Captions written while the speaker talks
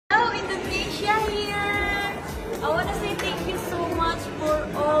Ritassya here. I want to say thank you so much for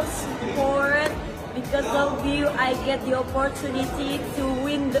all support. Because of you, I get the opportunity to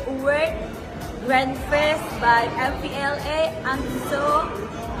win the award Grand Fest by MPLA. I'm so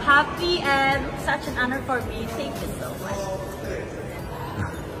happy and such an honor for me. Thank you so much.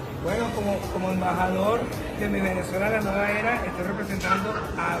 Bueno, como embajador de mi Venezuela la nueva era, estoy representando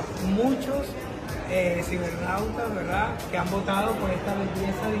a muchos cibernautas, ¿verdad?, que han votado por esta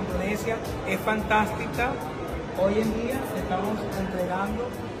belleza de Indonesia. Es fantástica. Hoy en día estamos entregando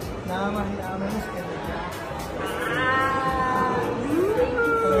nada más y nada menos que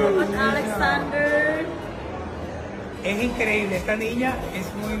Alexander. Es increíble, esta niña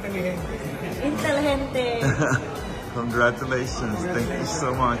es muy inteligente. Inteligente. Congratulations, thank you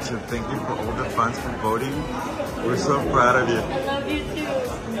so much, and thank you for all the fans for voting. We're so proud of you. I love you too.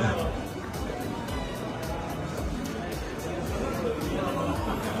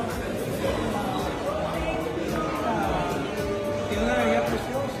 Tiene una energía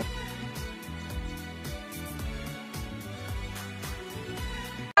preciosa.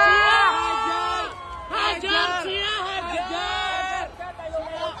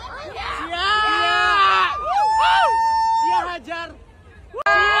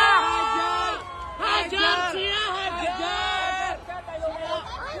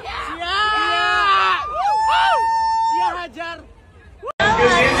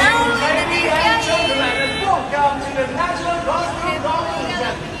 Welcome to the National Costume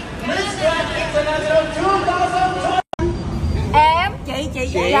Competition, Mr. International 2020. Em, chị.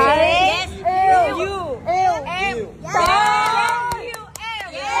 Yes. You. Em.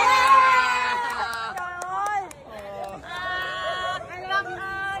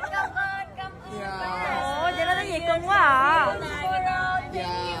 Ôi, vậy đó nó gì cưng quá à.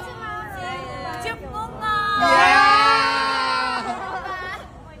 Chúc mừng ngon.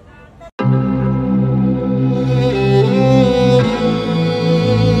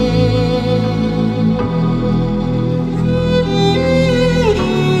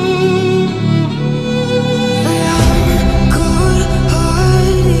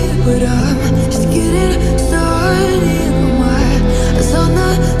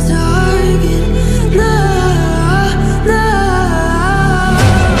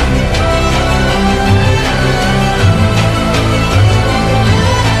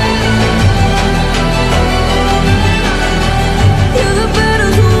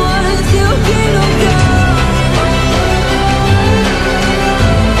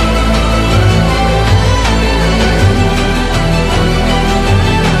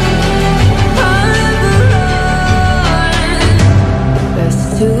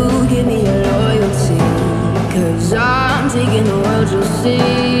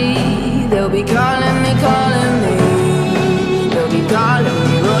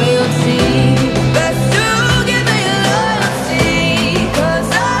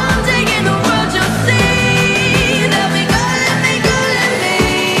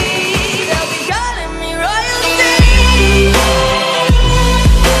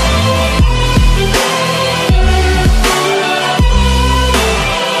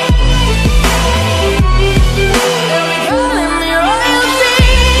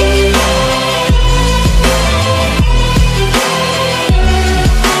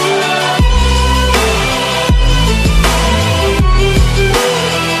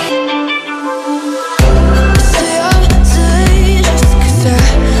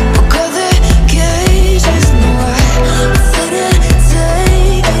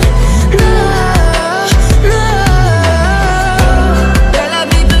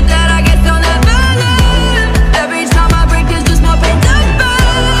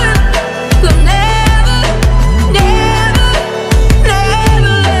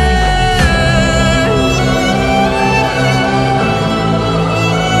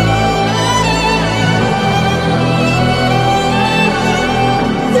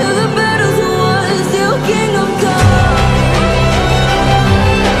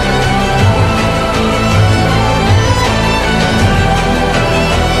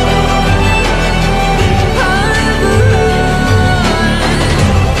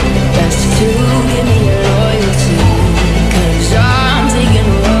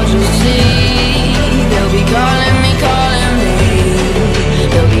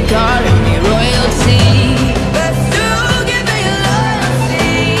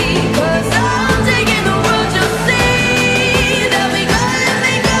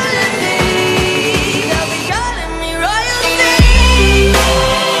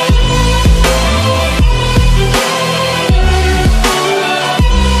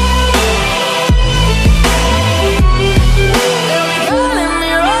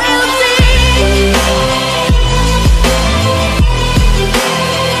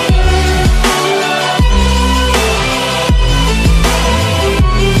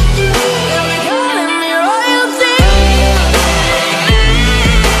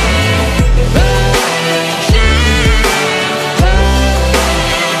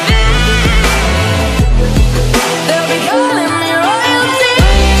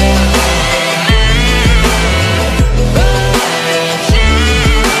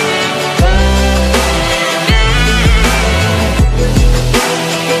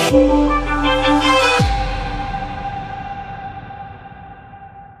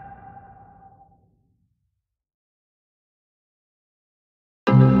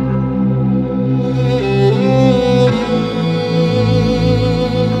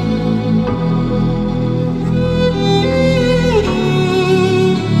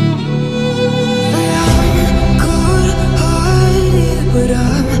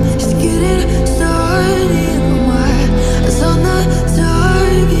 just getting started.